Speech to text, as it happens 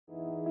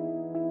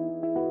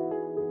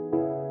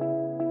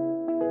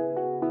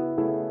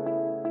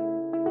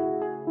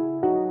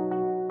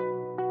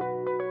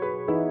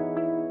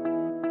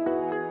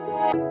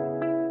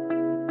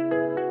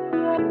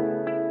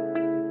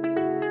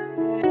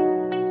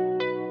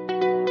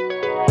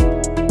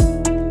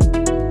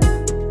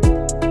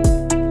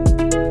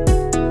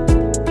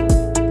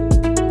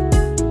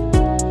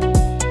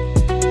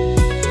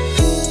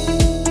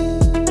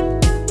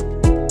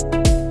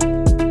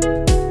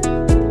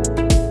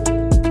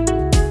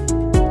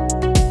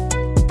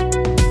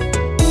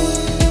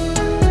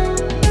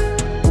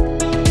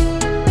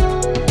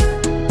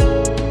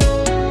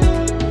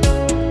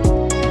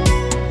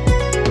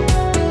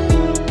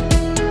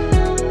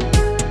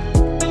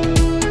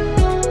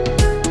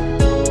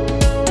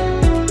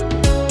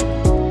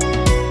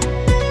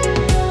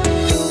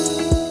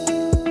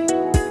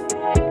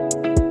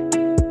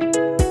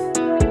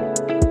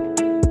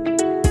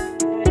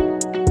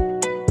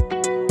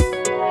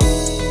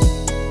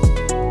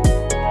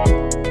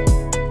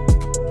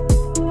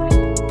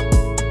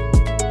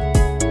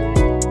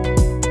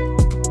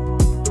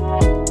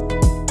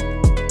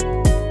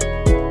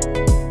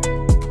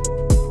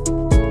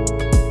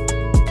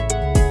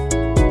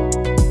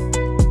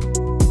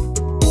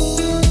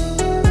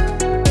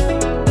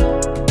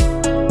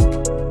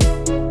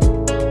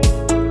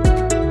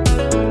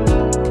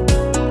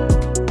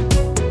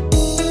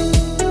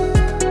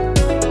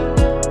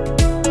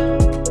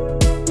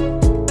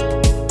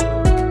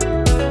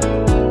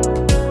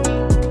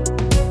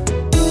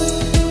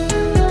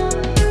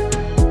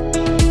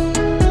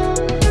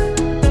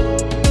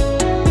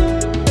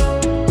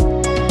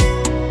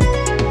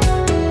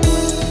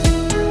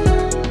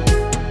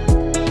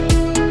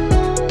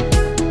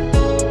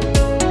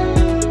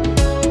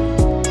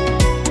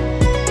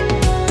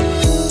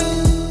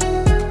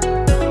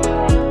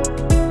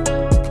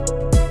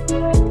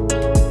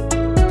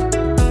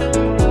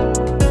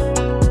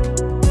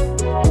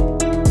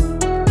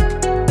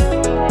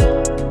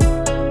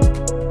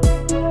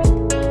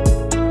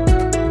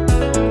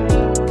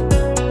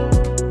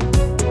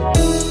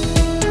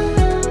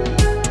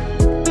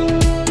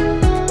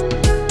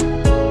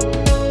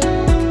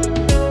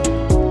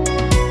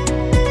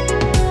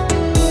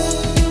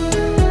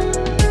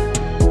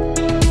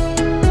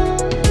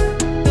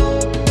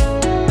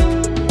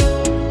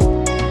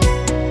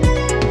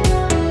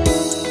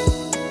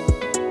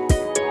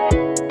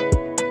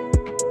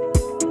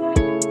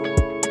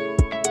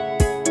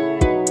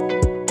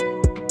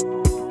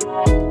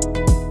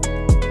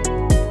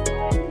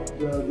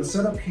the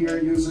setup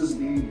here uses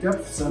the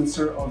depth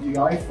sensor of the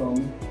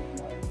iPhone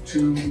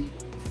to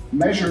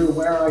measure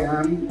where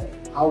I am,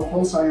 how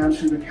close I am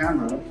to the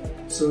camera,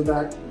 so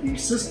that the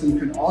system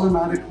can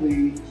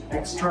automatically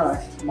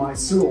extract my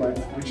silhouette,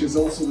 which is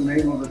also the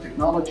name of the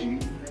technology,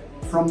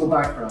 from the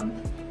background.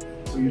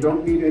 So you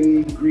don't need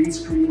any green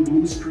screen,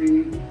 blue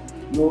screen,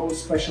 no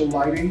special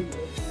lighting,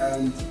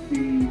 and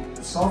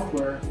the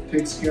software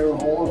takes care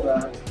of all of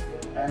that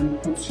and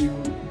puts you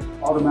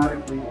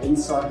automatically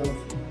inside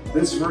of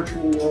this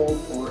virtual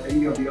world or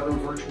any of the other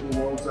virtual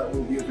worlds that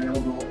we'll be